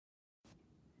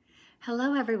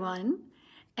Hello, everyone,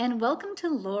 and welcome to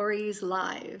Lori's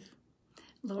Live.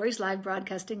 Lori's Live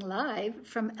broadcasting live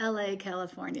from LA,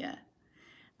 California.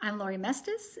 I'm Lori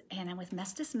Mestis, and I'm with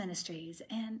Mestis Ministries,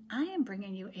 and I am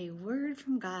bringing you a word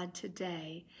from God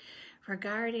today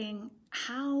regarding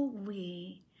how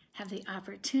we have the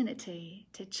opportunity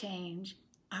to change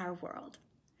our world.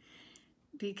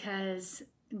 Because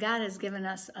God has given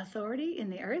us authority in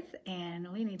the earth,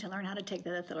 and we need to learn how to take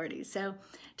that authority. So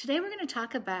today we're going to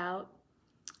talk about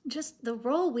just the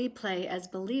role we play as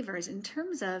believers in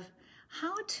terms of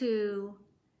how to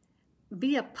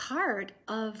be a part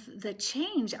of the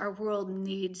change our world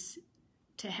needs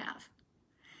to have.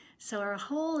 So our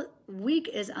whole week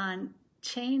is on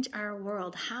change our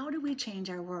world. How do we change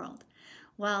our world?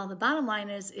 Well, the bottom line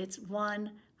is it's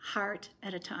one heart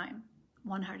at a time.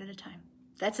 One heart at a time.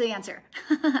 That's the answer.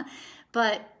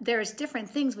 But there's different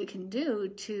things we can do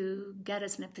to get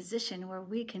us in a position where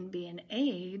we can be an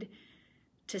aid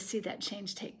to see that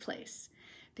change take place.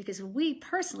 Because we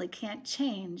personally can't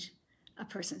change a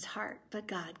person's heart, but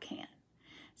God can.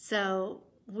 So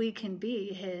we can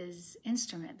be his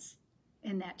instruments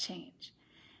in that change.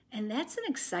 And that's an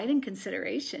exciting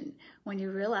consideration when you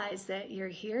realize that you're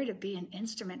here to be an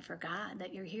instrument for God,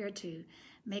 that you're here to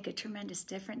make a tremendous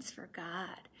difference for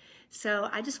God. So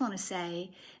I just want to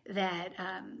say that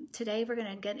today we're going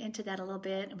to get into that a little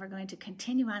bit, and we're going to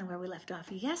continue on where we left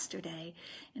off yesterday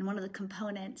in one of the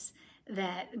components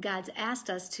that God's asked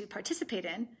us to participate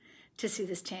in to see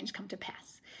this change come to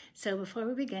pass. So before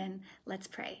we begin, let's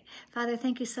pray. Father,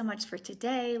 thank you so much for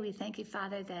today. We thank you,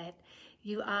 Father, that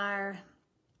you are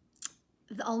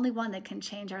the only one that can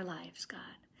change our lives, God,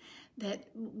 that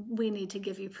we need to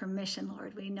give you permission,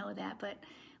 Lord. We know that, but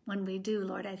when we do,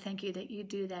 Lord, I thank you that you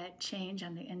do that change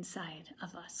on the inside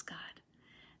of us, God,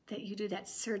 that you do that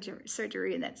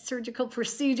surgery and that surgical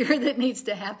procedure that needs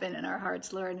to happen in our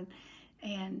hearts, Lord.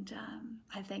 And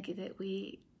I thank you that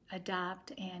we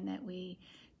adopt and that we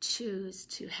choose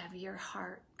to have your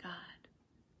heart, God,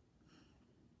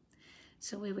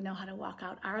 so we would know how to walk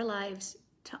out our lives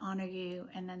to honor you,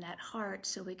 and then that heart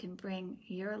so we can bring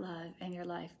your love and your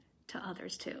life to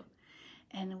others too.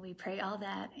 And we pray all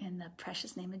that in the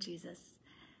precious name of Jesus.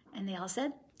 And they all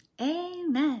said,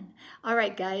 amen. All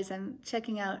right, guys, I'm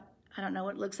checking out. I don't know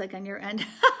what it looks like on your end.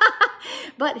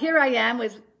 But here I am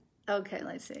with, okay,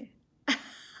 let's see.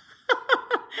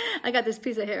 I got this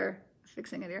piece of hair,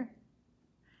 fixing it here.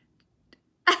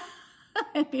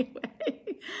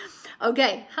 Anyway,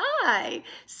 okay, hi.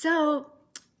 So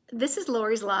this is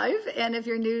Lori's Live, and if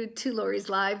you're new to Lori's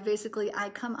Live, basically I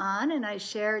come on and I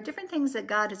share different things that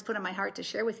God has put on my heart to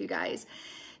share with you guys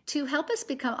to help us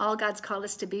become all God's called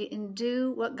us to be and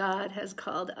do what God has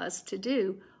called us to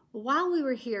do while we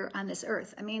were here on this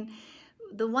earth. I mean,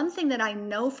 the one thing that I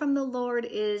know from the Lord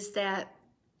is that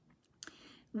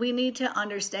we need to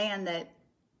understand that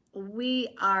we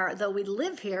are, though we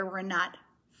live here, we're not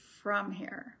from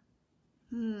here.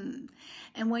 And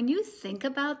when you think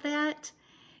about that,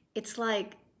 it's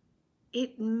like,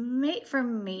 for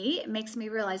me, it makes me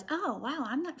realize, oh, wow,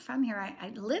 I'm not from here. I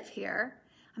live here.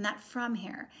 I'm not from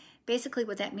here. Basically,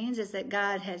 what that means is that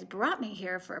God has brought me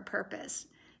here for a purpose,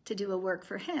 to do a work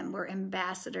for him. We're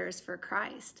ambassadors for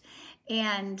Christ.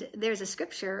 And there's a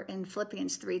scripture in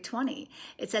Philippians 3:20.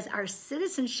 It says, our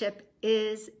citizenship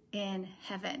is in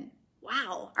heaven.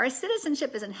 Wow, our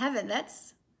citizenship is in heaven.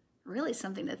 That's really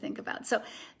something to think about. So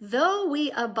though we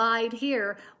abide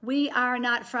here, we are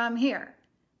not from here.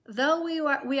 Though we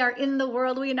are in the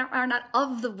world, we are not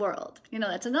of the world. You know,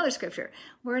 that's another scripture.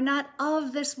 We're not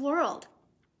of this world.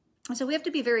 And so we have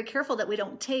to be very careful that we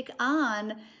don't take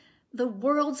on the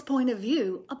world's point of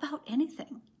view about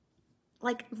anything,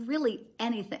 like really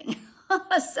anything.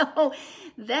 So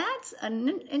that's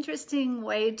an interesting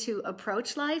way to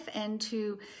approach life and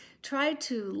to try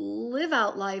to live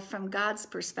out life from God's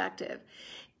perspective.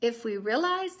 If we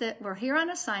realize that we're here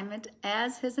on assignment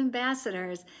as his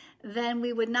ambassadors, then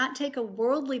we would not take a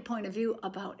worldly point of view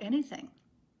about anything.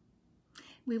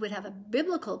 We would have a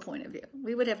biblical point of view.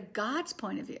 We would have God's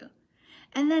point of view.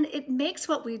 And then it makes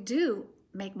what we do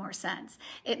make more sense.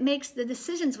 It makes the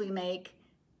decisions we make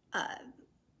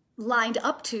lined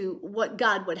up to what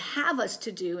God would have us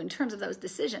to do in terms of those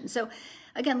decisions. So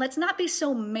again, let's not be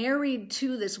so married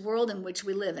to this world in which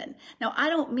we live in. Now, I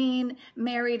don't mean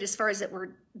married as far as that we're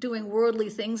doing worldly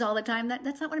things all the time.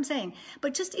 That's not what I'm saying.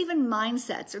 But just even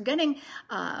mindsets or getting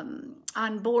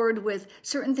on board with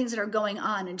certain things that are going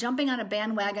on and jumping on a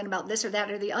bandwagon about this or that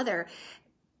or the other.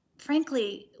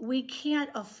 Frankly, we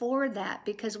can't afford that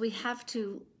because we have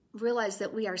to realize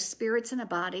that we are spirits in a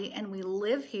body and we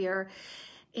live here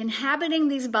inhabiting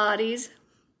these bodies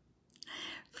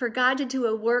for God to do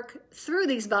a work through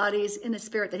these bodies in the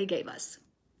spirit that he gave us.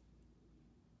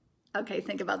 Okay,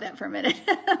 think about that for a minute.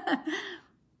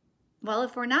 Well,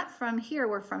 if we're not from here,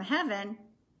 we're from heaven.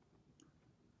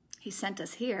 He sent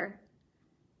us here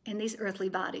in these earthly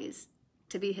bodies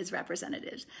to be his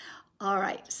representatives. All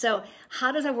right, so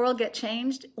how does our world get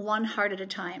changed? One heart at a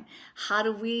time. How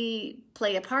do we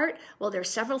play a part? Well, there's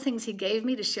several things he gave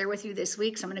me to share with you this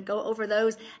week, so I'm going to go over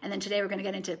those, and then today we're going to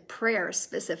get into prayer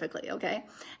specifically, okay?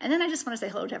 And then I just want to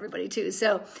say hello to everybody too.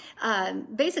 So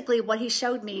basically what he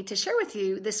showed me to share with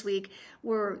you this week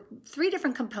were 3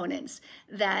 different components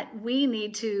that we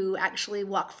need to actually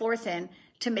walk forth in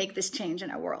to make this change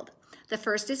in our world. The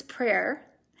first is prayer.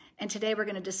 And today we're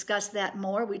going to discuss that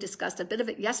more. We discussed a bit of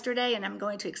it yesterday, and I'm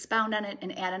going to expound on it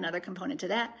and add another component to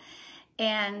that.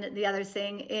 And the other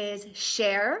thing is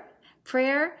share,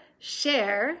 prayer,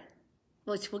 share,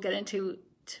 which we'll get into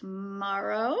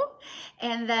tomorrow,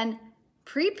 and then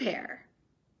prepare,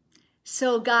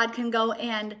 so God can go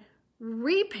and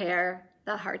repair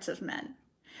the hearts of men.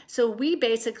 So we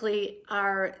basically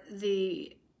are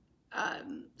the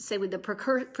say with the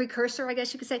precursor, I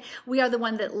guess you could say. We are the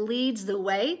one that leads the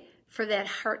way for that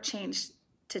heart change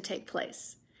to take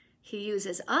place. He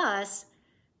uses us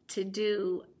to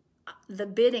do the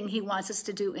bidding he wants us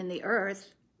to do in the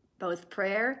earth, both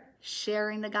prayer,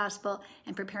 sharing the gospel,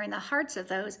 and preparing the hearts of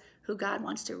those who God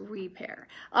wants to repair.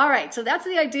 All right, so that's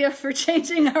the idea for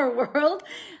changing our world.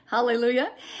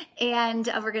 Hallelujah. And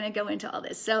we're going to go into all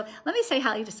this. So let me say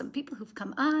hi to some people who've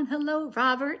come on. Hello,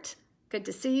 Robert. Good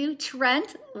to see you.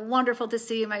 Trent, wonderful to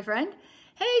see you, my friend.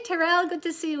 Hey, Terrell, good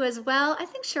to see you as well. I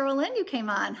think Cheryl Lynn, you came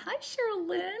on. Hi, Cheryl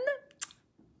Lynn.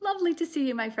 Lovely to see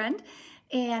you, my friend.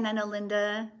 And I know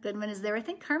Linda Goodman is there. I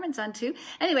think Carmen's on too.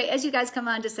 Anyway, as you guys come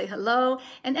on, just say hello.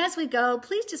 And as we go,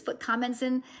 please just put comments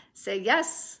in. Say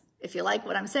yes if you like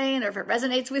what I'm saying, or if it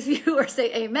resonates with you, or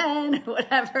say amen, or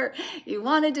whatever you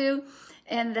want to do.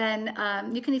 And then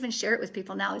you can even share it with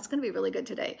people now. It's going to be really good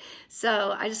today.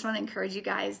 So I just want to encourage you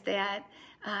guys that,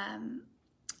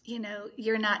 you know,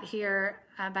 you're not here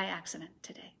by accident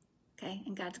today, okay?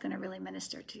 And God's going to really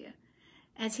minister to you,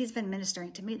 as he's been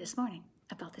ministering to me this morning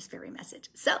about this very message.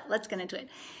 So let's get into it.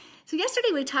 So yesterday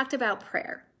we talked about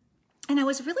prayer, and I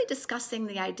was really discussing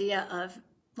the idea of,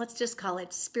 let's just call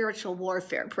it spiritual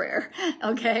warfare prayer,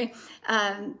 okay?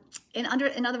 In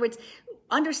other words,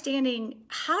 understanding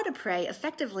how to pray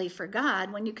effectively for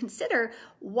God when you consider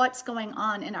what's going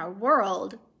on in our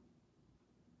world,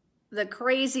 the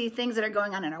crazy things that are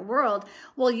going on in our world.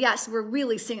 Well, yes, we're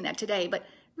really seeing that today, but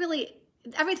really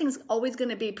everything's always going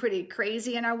to be pretty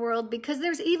crazy in our world because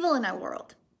there's evil in our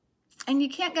world. And you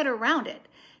can't get around it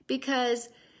because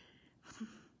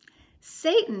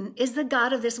Satan is the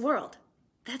god of this world.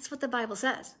 That's what the Bible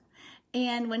says.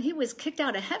 And when he was kicked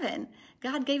out of heaven,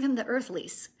 God gave him the earth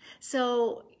lease.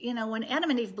 So, you know, when Adam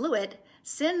and Eve blew it,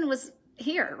 sin was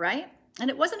here, right? And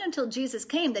it wasn't until Jesus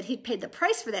came that he paid the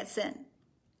price for that sin.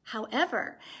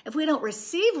 However, if we don't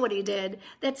receive what he did,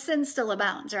 that sin still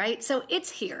abounds, right? So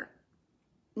it's here.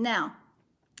 Now,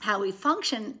 how we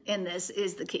function in this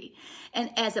is the key. And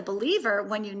as a believer,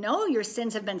 when you know your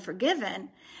sins have been forgiven,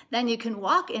 then you can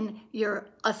walk in your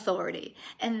authority.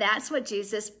 And that's what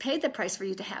Jesus paid the price for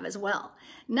you to have as well.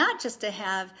 Not just to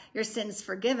have your sins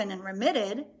forgiven and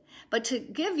remitted, but to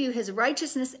give you his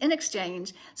righteousness in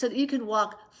exchange so that you can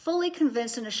walk fully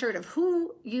convinced and assured of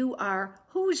who you are,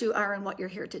 whose you are, and what you're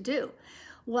here to do.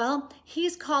 Well,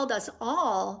 he's called us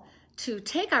all to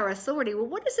take our authority. Well,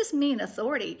 what does this mean,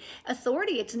 authority?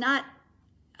 Authority, it's not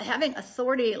having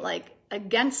authority like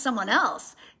against someone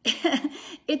else.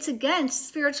 It's against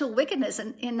spiritual wickedness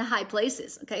in the high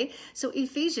places, okay? So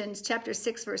Ephesians chapter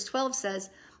 6, verse 12 says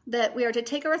that we are to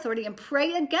take our authority and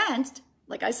pray against,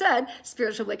 like I said,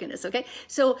 spiritual wickedness, okay?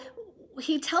 So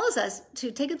he tells us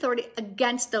to take authority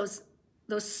against those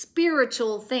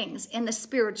spiritual things in the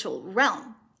spiritual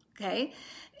realm, okay?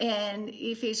 And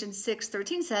Ephesians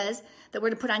 6:13 says that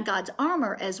we're to put on God's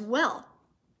armor as well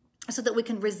so that we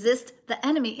can resist the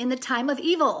enemy in the time of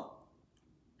evil.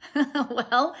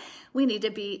 Well, we need to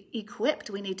be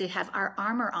equipped. We need to have our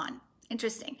armor on.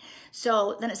 Interesting.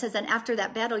 So then it says, then after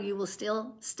that battle, you will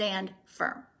still stand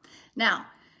firm. Now,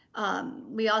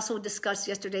 we also discussed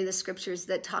yesterday the scriptures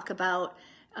that talk about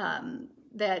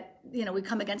that, you know, we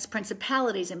come against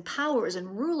principalities and powers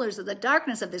and rulers of the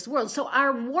darkness of this world. So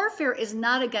our warfare is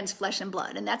not against flesh and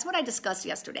blood. And that's what I discussed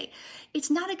yesterday. It's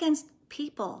not against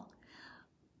people.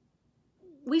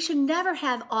 We should never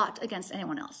have aught against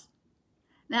anyone else.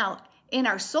 Now, in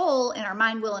our soul, in our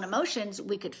mind, will, and emotions,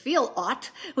 we could feel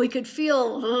ought. We could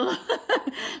feel,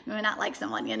 we may not like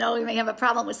someone, you know, we may have a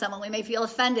problem with someone. We may feel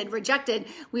offended, rejected.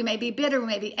 We may be bitter. We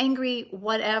may be angry,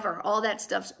 whatever. All that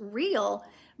stuff's real.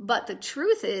 But the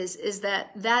truth is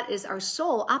that is our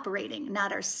soul operating,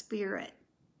 not our spirit.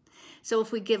 So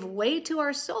if we give way to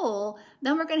our soul,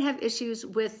 then we're going to have issues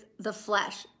with the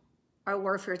flesh. Our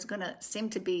warfare is going to seem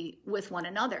to be with one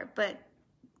another. But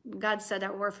God said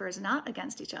our warfare is not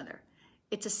against each other.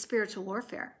 It's a spiritual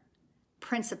warfare.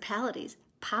 Principalities,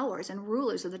 powers, and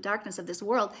rulers of the darkness of this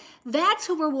world. That's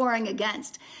who we're warring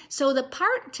against. So the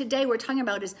part today we're talking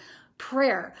about is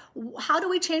prayer. How do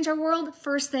we change our world?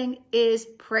 First thing is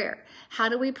prayer. How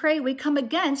do we pray? We come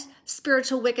against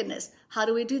spiritual wickedness. How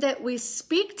do we do that? We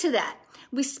speak to that.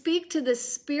 We speak to the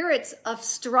spirits of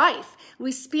strife.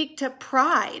 We speak to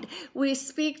pride. We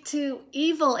speak to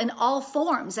evil in all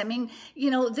forms. I mean, you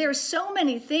know, there's so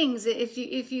many things. If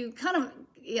you kind of,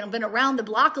 you know, been around the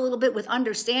block a little bit with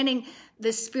understanding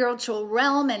the spiritual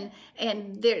realm,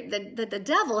 and the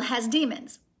devil has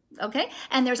demons. Okay.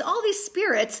 And there's all these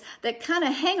spirits that kind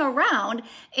of hang around.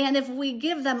 And if we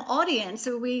give them audience,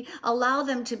 or we allow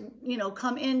them to, you know,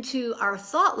 come into our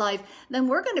thought life, then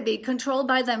we're going to be controlled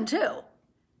by them too.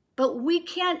 But we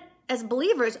can't, as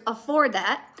believers, afford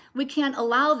that. We can't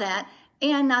allow that.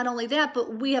 And not only that,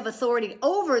 but we have authority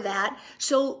over that.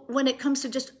 So when it comes to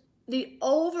just the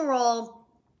overall,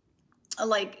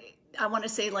 like, I want to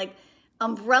say, like,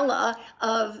 umbrella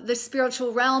of the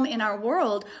spiritual realm in our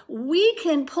world, we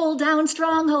can pull down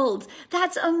strongholds.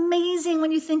 That's amazing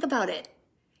when you think about it.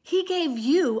 He gave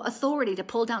you authority to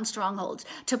pull down strongholds,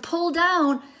 to pull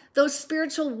down those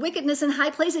spiritual wickedness in high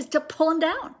places, to pull them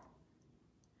down.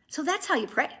 So that's how you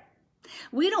pray.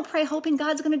 We don't pray hoping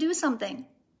God's going to do something.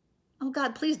 Oh,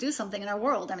 God, please do something in our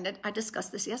world. I mean, I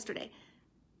discussed this yesterday.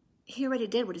 He already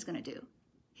did what he's going to do.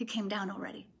 He came down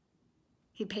already.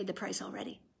 He paid the price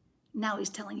already. Now he's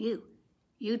telling you,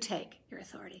 you take your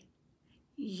authority.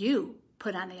 You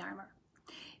put on the armor.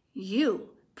 You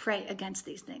pray against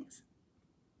these things.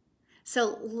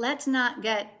 So let's not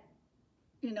get,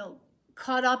 you know,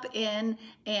 caught up in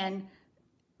and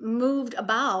moved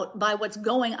about by what's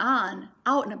going on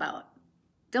out and about.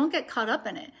 Don't get caught up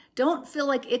in it. Don't feel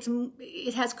like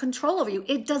it has control over you.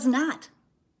 It does not.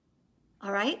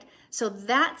 All right? So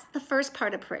that's the first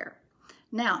part of prayer.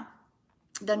 Now,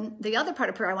 then the other part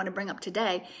of prayer I want to bring up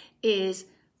today is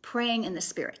praying in the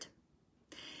Spirit.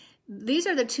 These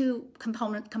are the two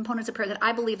components of prayer that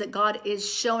I believe that God is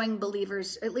showing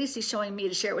believers, at least he's showing me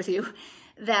to share with you,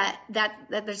 that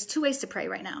there's two ways to pray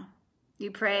right now.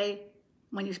 You pray,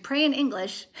 when you pray in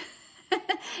English,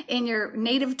 in your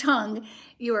native tongue,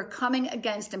 you are coming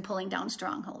against and pulling down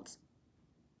strongholds.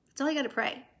 That's all you got to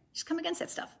pray. Just come against that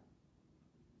stuff.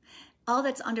 All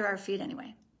that's under our feet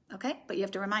anyway, okay? But you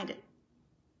have to remind it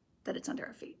that it's under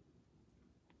our feet.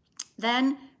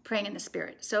 Then praying in the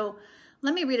Spirit. So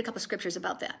let me read a couple scriptures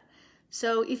about that.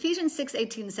 So Ephesians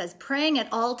 6:18 says, praying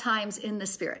at all times in the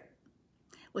Spirit,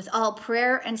 with all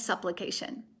prayer and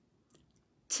supplication.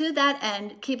 To that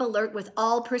end, keep alert with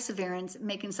all perseverance,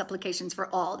 making supplications for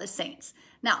all the saints.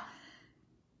 Now,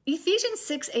 Ephesians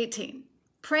 6:18,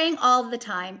 praying all the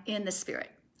time in the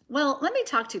Spirit. Well, let me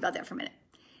talk to you about that for a minute.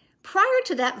 Prior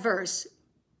to that verse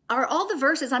are all the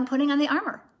verses on putting on the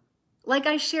armor. Like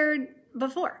I shared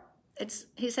before,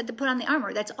 he said to put on the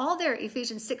armor. That's all there.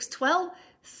 Ephesians 6:12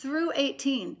 through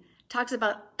 18 talks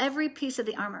about every piece of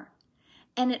the armor.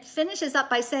 And it finishes up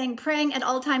by saying, praying at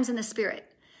all times in the Spirit.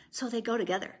 So they go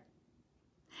together.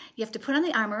 You have to put on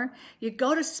the armor. You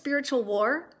go to spiritual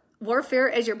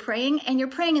warfare as you're praying, and you're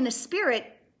praying in the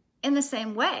Spirit in the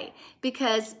same way.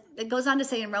 Because it goes on to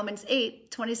say in Romans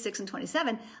 8:26 and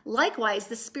 27, likewise,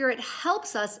 the Spirit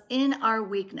helps us in our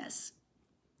weakness.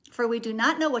 For we do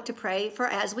not know what to pray for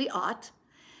as we ought,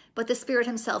 but the Spirit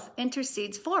himself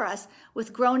intercedes for us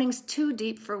with groanings too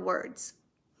deep for words.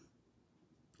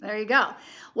 There you go.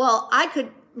 Well, I could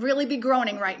really be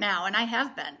groaning right now, and I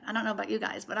have been. I don't know about you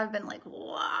guys, but I've been like,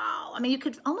 wow. I mean, you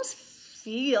could almost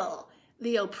feel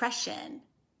the oppression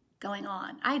going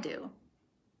on. I do.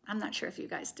 I'm not sure if you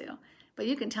guys do, but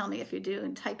you can tell me if you do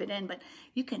and type it in. But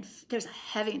there's a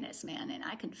heaviness, man, and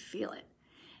I can feel it.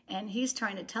 And he's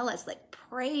trying to tell us, like,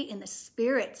 pray in the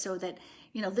Spirit so that,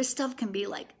 you know, this stuff can be,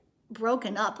 like,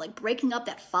 broken up, like breaking up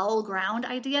that foul ground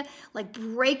idea, like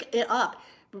break it up,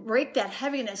 break that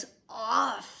heaviness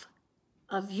off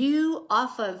of you,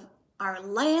 off of our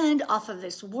land, off of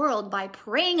this world by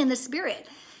praying in the Spirit.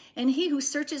 And he who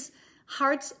searches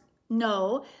hearts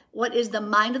know what is the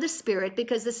mind of the Spirit,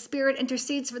 because the Spirit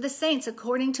intercedes for the saints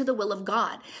according to the will of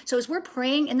God. So as we're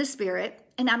praying in the Spirit,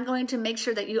 and I'm going to make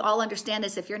sure that you all understand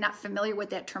this if you're not familiar with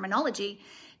that terminology,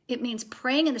 it means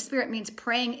praying in the Spirit means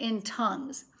praying in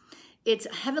tongues. It's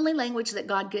a heavenly language that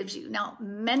God gives you. Now,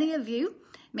 many of you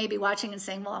may be watching and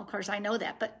saying, well, of course I know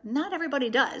that, but not everybody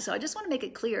does. So I just want to make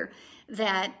it clear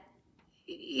that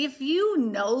if you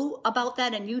know about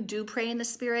that and you do pray in the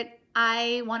Spirit,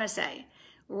 I want to say,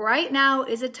 right now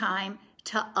is a time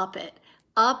to up it.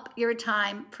 Up your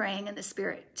time praying in the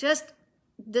Spirit. Just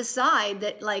decide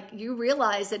that, like, you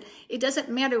realize that it doesn't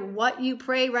matter what you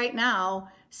pray right now,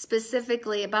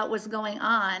 specifically about what's going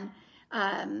on.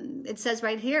 It says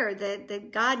right here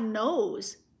that God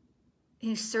knows.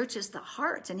 He searches the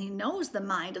hearts and he knows the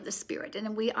mind of the Spirit,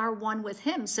 and we are one with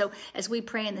him. So as we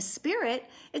pray in the Spirit,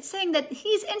 it's saying that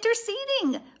he's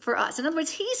interceding for us. In other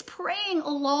words, he's praying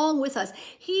along with us.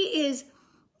 He is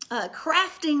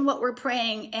crafting what we're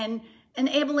praying and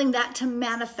enabling that to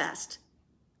manifest.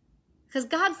 Because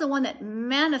God's the one that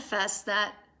manifests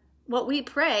that what we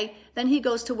pray, then he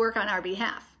goes to work on our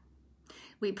behalf.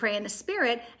 We pray in the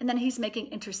Spirit, and then he's making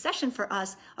intercession for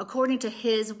us according to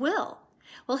his will.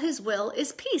 Well, his will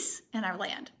is peace in our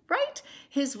land, right?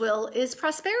 His will is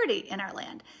prosperity in our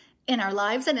land, in our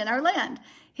lives and in our land.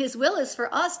 His will is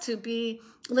for us to be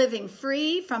living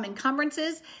free from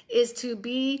encumbrances, is to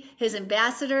be his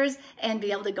ambassadors and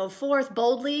be able to go forth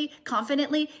boldly,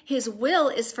 confidently. His will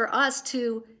is for us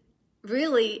to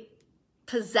really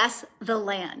possess the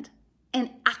land and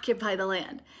occupy the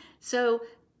land. So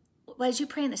as you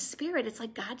pray in the Spirit, it's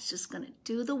like God's just going to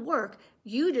do the work.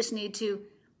 You just need to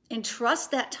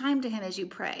entrust that time to him as you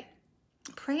pray.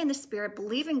 Pray in the Spirit,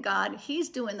 believe in God. He's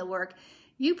doing the work.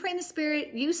 You pray in the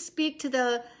Spirit, you speak to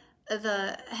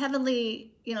the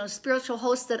heavenly, spiritual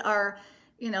hosts that are,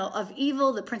 of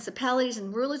evil, the principalities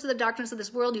and rulers of the darkness of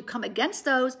this world. You come against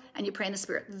those and you pray in the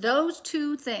Spirit. Those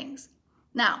two things.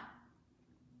 Now,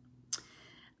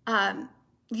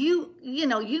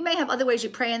 you may have other ways you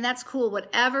pray, and that's cool.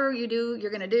 Whatever you do,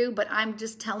 you're going to do. But I'm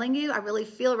just telling you, I really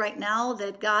feel right now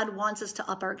that God wants us to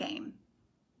up our game.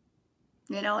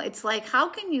 It's like, how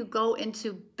can you go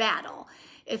into battle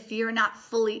if you're not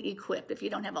fully equipped, if you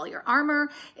don't have all your armor,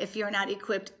 if you're not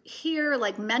equipped here,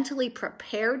 like mentally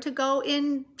prepared to go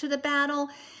into the battle?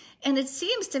 And it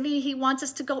seems to me he wants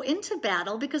us to go into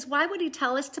battle, because why would he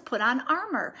tell us to put on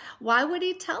armor? Why would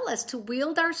he tell us to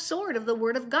wield our sword of the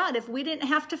word of God if we didn't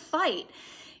have to fight?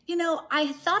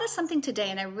 I thought of something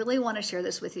today, and I really want to share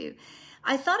this with you.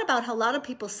 I thought about how a lot of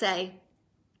people say,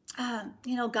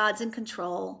 God's in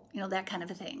control, that kind of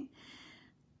a thing.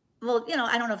 Well,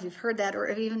 I don't know if you've heard that, or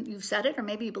if even you've said it, or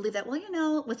maybe you believe that,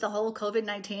 well, with the whole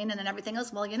COVID-19 and then everything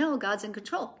else, well, God's in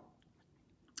control.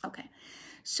 Okay.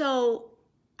 So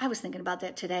I was thinking about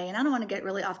that today, and I don't want to get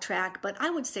really off track, but I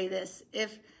would say this.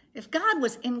 If God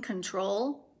was in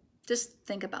control, just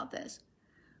think about this.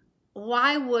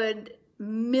 Why would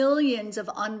millions of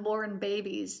unborn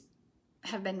babies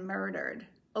have been murdered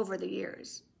over the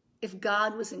years if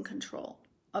God was in control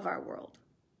of our world?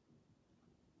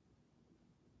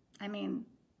 I mean,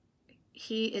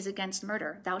 he is against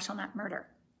murder. Thou shalt not murder.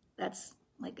 That's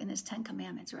like in his 10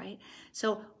 commandments, right?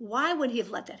 So why would he have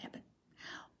let that happen?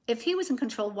 If he was in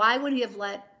control, why would he have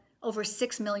let over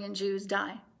 6 million Jews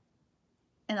die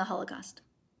in the Holocaust?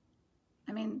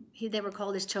 I mean, they were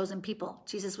called his chosen people.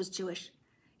 Jesus was Jewish.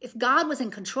 If God was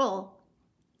in control,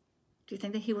 do you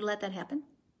think that he would let that happen?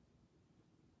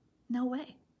 No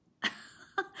way.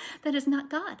 That is not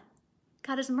God.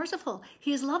 God is merciful.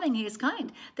 He is loving. He is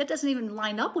kind. That doesn't even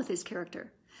line up with his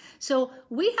character. So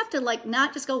we have to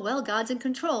not just go, well, God's in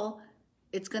control.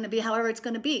 It's going to be however it's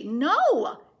going to be.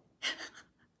 No.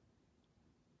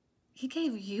 He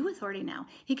gave you authority now.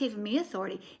 He gave me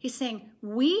authority. He's saying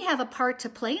we have a part to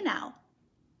play now.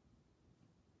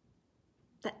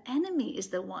 The enemy is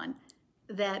the one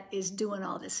that is doing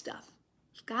all this stuff.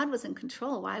 If God was in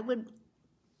control, why would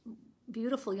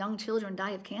beautiful young children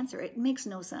die of cancer? It makes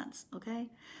no sense, okay?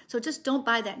 So just don't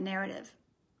buy that narrative.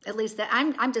 At least that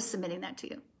I'm just submitting that to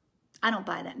you. I don't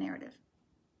buy that narrative.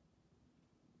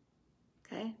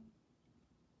 Okay?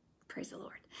 Praise the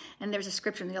Lord. And there's a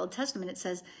scripture in the Old Testament. It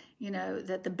says,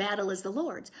 that the battle is the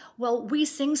Lord's. Well, we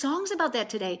sing songs about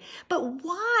that today. But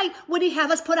why would he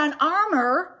have us put on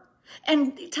armor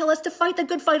and tell us to fight the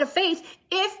good fight of faith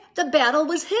if the battle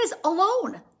was his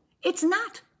alone? It's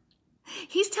not.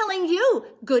 He's telling you,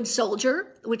 good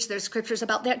soldier, which there's scriptures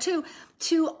about that too,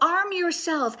 to arm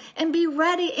yourself and be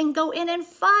ready and go in and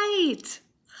fight.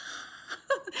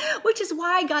 Which is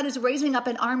why God is raising up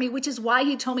an army, which is why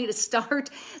he told me to start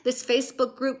this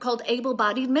Facebook group called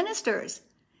Able-Bodied Ministers.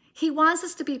 He wants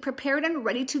us to be prepared and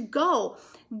ready to go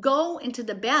into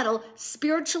the battle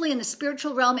spiritually in the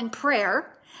spiritual realm in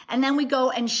prayer. And then we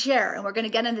go and share. And we're going to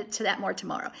get into that more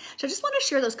tomorrow. So I just want to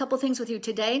share those couple things with you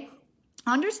today.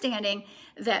 Understanding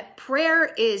that prayer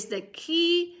is the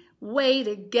key way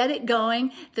to get it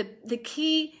going. The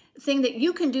key thing that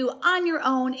you can do on your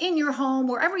own, in your home,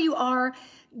 wherever you are.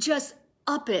 Just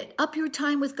up your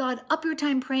time with God, up your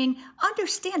time praying.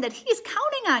 Understand that He is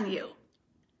counting on you.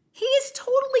 He is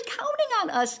totally counting on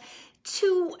us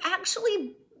to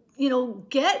actually,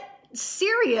 get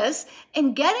serious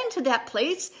and get into that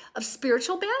place of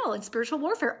spiritual battle and spiritual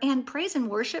warfare. And praise and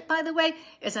worship, by the way,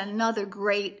 is another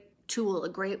great tool, a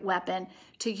great weapon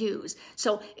to use.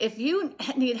 So if you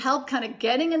need help kind of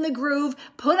getting in the groove,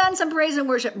 put on some praise and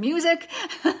worship music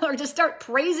or just start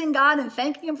praising God and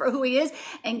thanking Him for who He is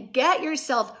and get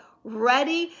yourself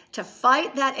ready to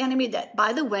fight that enemy that,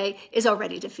 by the way, is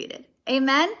already defeated.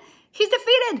 Amen? He's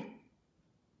defeated.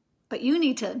 But you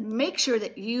need to make sure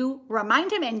that you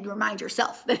remind him and remind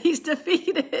yourself that he's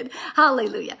defeated.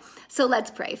 Hallelujah. So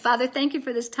let's pray. Father, thank you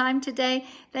for this time today.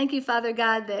 Thank you, Father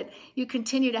God, that you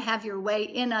continue to have your way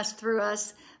in us, through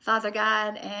us, Father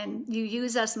God, and you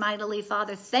use us mightily,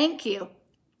 Father. Thank you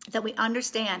that we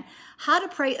understand how to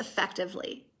pray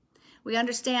effectively. We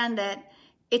understand that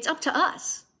it's up to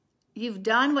us. You've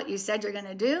done what you said you're going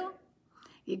to do.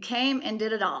 You came and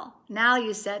did it all. Now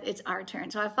you said it's our turn.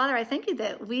 So, Father, I thank you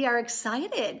that we are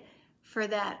excited for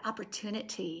that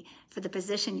opportunity, for the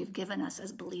position you've given us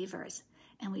as believers.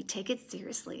 And we take it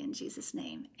seriously in Jesus'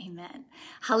 name. Amen.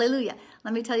 Hallelujah.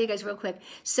 Let me tell you guys real quick.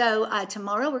 So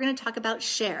tomorrow we're going to talk about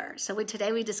share. So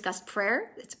today we discussed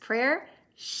prayer. It's prayer,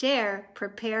 share,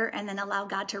 prepare, and then allow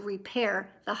God to repair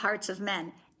the hearts of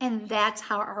men. And that's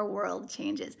how our world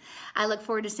changes. I look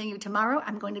forward to seeing you tomorrow.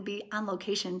 I'm going to be on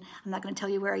location. I'm not going to tell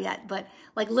you where yet, but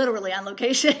like literally on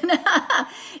location.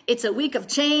 It's a week of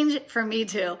change for me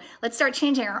too. Let's start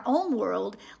changing our own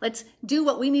world. Let's do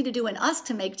what we need to do in us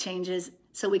to make changes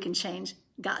so we can change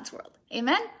God's world.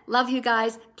 Amen. Love you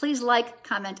guys. Please like,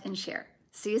 comment, and share.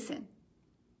 See you soon.